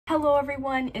Hello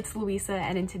everyone, it's Louisa,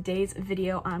 and in today's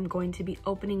video I'm going to be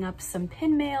opening up some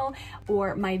pin mail,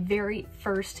 or my very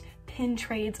first pin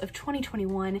trades of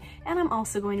 2021, and I'm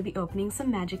also going to be opening some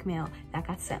magic mail that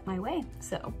got sent my way,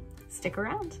 so stick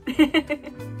around.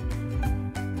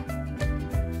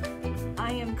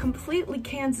 I am completely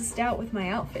Kansased out with my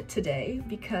outfit today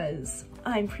because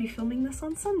I'm pre-filming this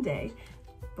on Sunday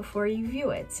before you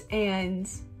view it, and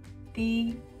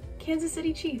the Kansas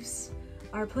City Chiefs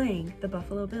are playing the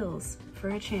Buffalo Bills for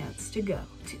a chance to go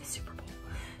to the Super Bowl.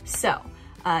 So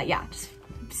yeah, just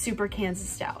super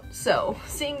Kansased out. So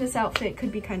seeing this outfit could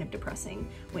be kind of depressing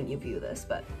when you view this,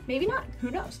 but maybe not,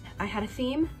 who knows? I had a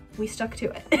theme, we stuck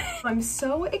to it. I'm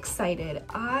so excited.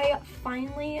 I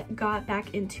finally got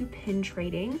back into pin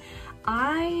trading.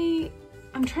 I'm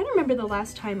trying to remember the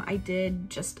last time I did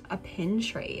just a pin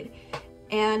trade,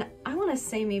 and I want to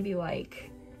say maybe like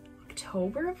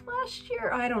October of last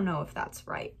year. I don't know if that's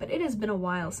right, but it has been a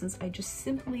while since I just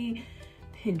simply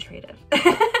pin traded.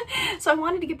 So I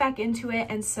wanted to get back into it,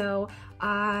 and so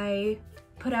I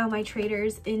put out my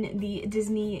traders in the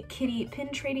Disney Kitty pin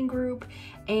trading group,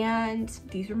 and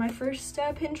these were my first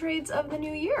pin trades of the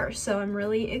new year. So I'm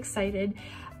really excited,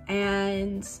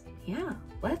 and yeah,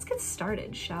 let's get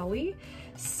started, shall we?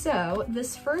 So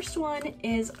this first one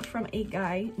is from a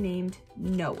guy named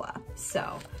Noah.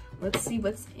 So let's see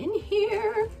what's in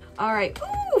here. All right,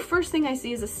 ooh, first thing I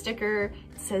see is a sticker.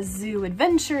 It says Zoo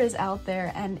Adventure is out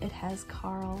there, and it has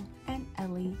Carl and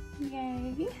Ellie,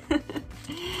 yay.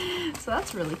 So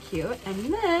that's really cute.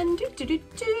 And then,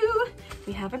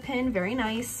 we have a pin, very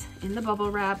nice, in the bubble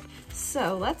wrap.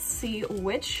 So let's see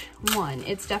which one.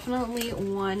 It's definitely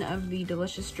one of the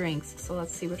delicious drinks. So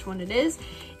let's see which one it is.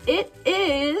 It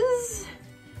is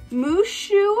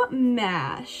Mushu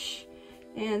Mash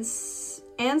and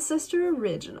Ancestor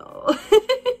Original.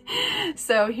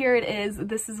 So here it is.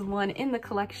 This is one in the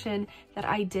collection that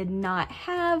I did not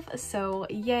have, so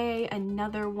yay,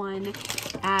 another one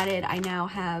added. I now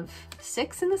have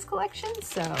 6 in this collection,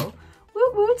 so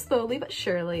woot woot, slowly but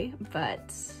surely,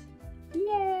 but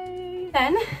yay.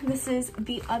 Then this is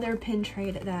the other pin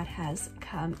trade that has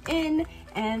come in,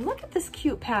 and look at this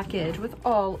cute package with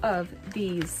all of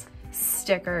these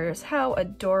stickers. How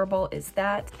adorable is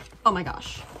that? Oh my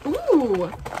gosh.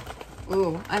 Ooh.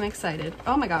 Ooh, I'm excited.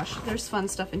 Oh my gosh, there's fun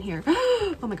stuff in here.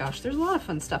 Oh my gosh, there's a lot of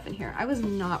fun stuff in here. I was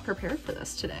not prepared for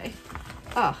this today.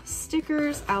 Oh,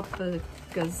 stickers out the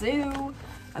gazoo,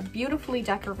 a beautifully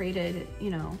decorated, you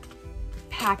know,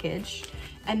 package,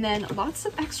 and then lots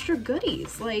of extra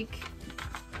goodies. Like,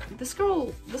 this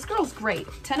girl's great.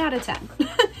 10 out of 10.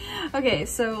 Okay,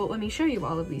 so let me show you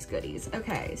all of these goodies.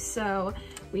 Okay, so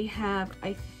we have,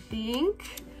 I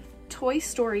think, Toy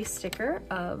Story sticker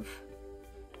of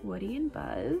Woody and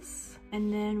Buzz,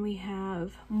 and then we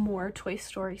have more Toy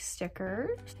Story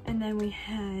stickers, and then we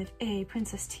have a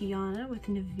Princess Tiana with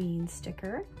Naveen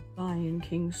sticker, Lion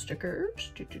King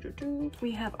stickers, we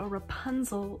have a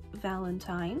Rapunzel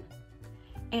Valentine,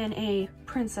 and a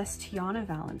Princess Tiana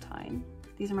Valentine.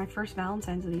 These are my first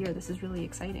Valentines of the year. This is really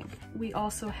exciting. We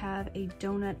also have a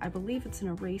donut, I believe it's an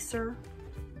eraser.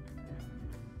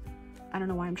 I don't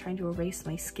know why I'm trying to erase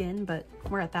my skin, but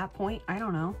we're at that point, I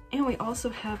don't know. And we also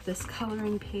have this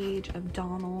coloring page of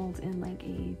Donald in like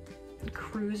a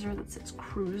cruiser that sits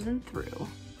cruising through.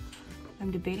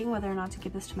 I'm debating whether or not to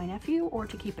give this to my nephew or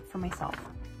to keep it for myself.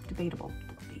 Debatable,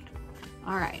 debatable.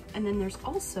 All right, and then there's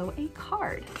also a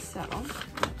card. So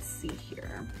let's see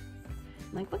here.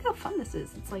 Like, look how fun this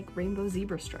is. It's like rainbow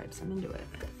zebra stripes, I'm into it.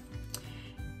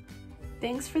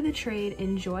 Thanks for the trade.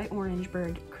 Enjoy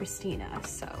Orangeburg, Christina.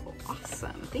 So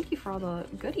awesome. Thank you for all the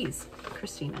goodies,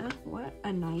 Christina. What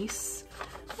a nice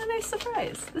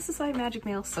surprise. This is why magic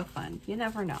mail is so fun. You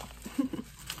never know.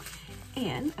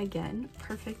 And again,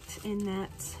 perfect in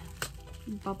that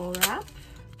bubble wrap.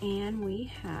 And we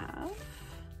have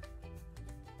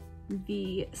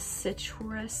the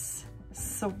citrus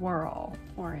swirl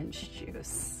orange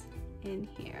juice in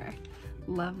here.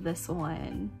 Love this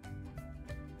one.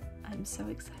 I'm so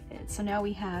excited. So now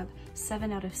we have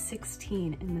 7 out of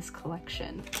 16 in this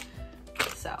collection.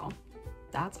 So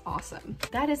that's awesome.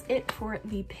 That is it for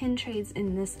the pin trades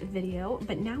in this video,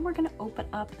 but now we're gonna open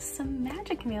up some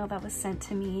magic mail that was sent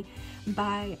to me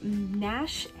by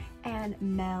Nash and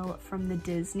Mel from the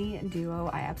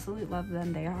TheDisneyDuo. I absolutely love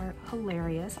them. They are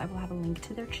hilarious. I will have a link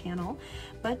to their channel,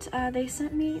 but they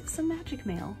sent me some magic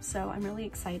mail, so I'm really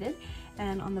excited.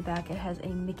 And on the back it has a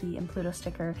Mickey and Pluto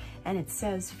sticker, and it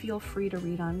says, "Feel free to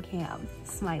read on cam,"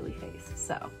 smiley face.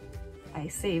 So I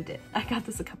saved it. I got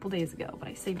this a couple days ago, but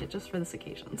I saved it just for this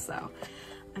occasion. So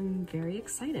I'm very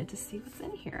excited to see what's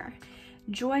in here.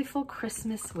 Joyful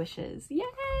Christmas wishes. Yay!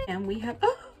 And we have,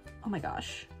 oh, Oh my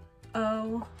gosh.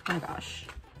 Oh my gosh.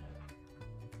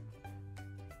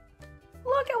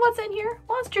 Look at what's in here.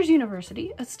 Monsters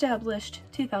University, established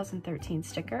 2013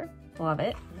 sticker. Love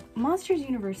it. Monsters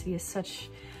University is such,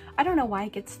 I don't know why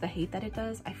it gets the hate that it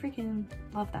does. I freaking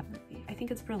love that movie. I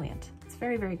think it's brilliant. It's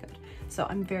very, very good. So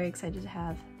I'm very excited to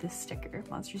have this sticker.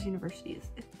 Monsters University is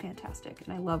fantastic.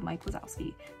 And I love Mike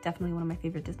Wazowski. Definitely one of my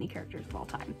favorite Disney characters of all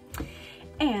time.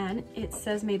 And it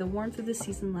says, may the warmth of the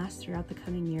season last throughout the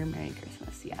coming year. Merry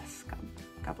Christmas. Yes,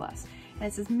 God bless. And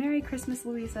it says, Merry Christmas,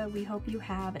 Louisa. We hope you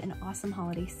have an awesome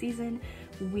holiday season.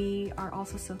 We are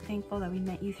also so thankful that we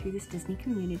met you through this Disney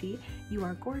community. You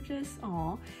are gorgeous,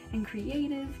 aw, and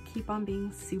creative. Keep on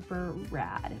being super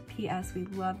rad. P.S. We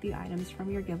love the items from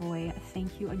your giveaway.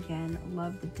 Thank you again.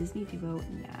 Love the Disney duo,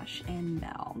 Nash and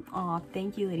Mel. Aw,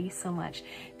 thank you ladies so much.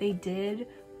 They did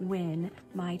win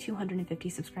my 250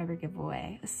 subscriber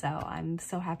giveaway, so I'm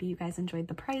so happy you guys enjoyed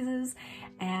the prizes.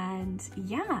 And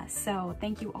yeah, so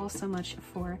thank you all so much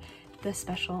for the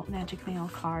special magic mail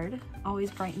card.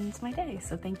 Always brightens my day,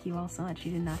 so thank you all so much.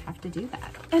 You did not have to do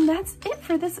that. And that's it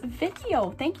for this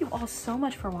video. Thank you all so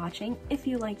much for watching. If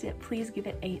you liked it, please give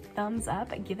it a thumbs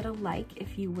up, give it a like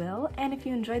if you will, and if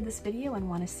you enjoyed this video and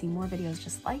want to see more videos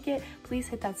just like it, please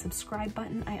hit that subscribe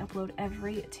button. I upload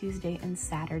every Tuesday and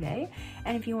Saturday.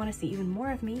 And if you want to see even more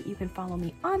of me, you can follow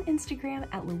me on Instagram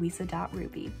at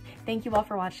louisa.ruby. Thank you all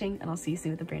for watching, and I'll see you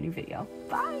soon with a brand new video.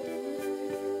 Bye!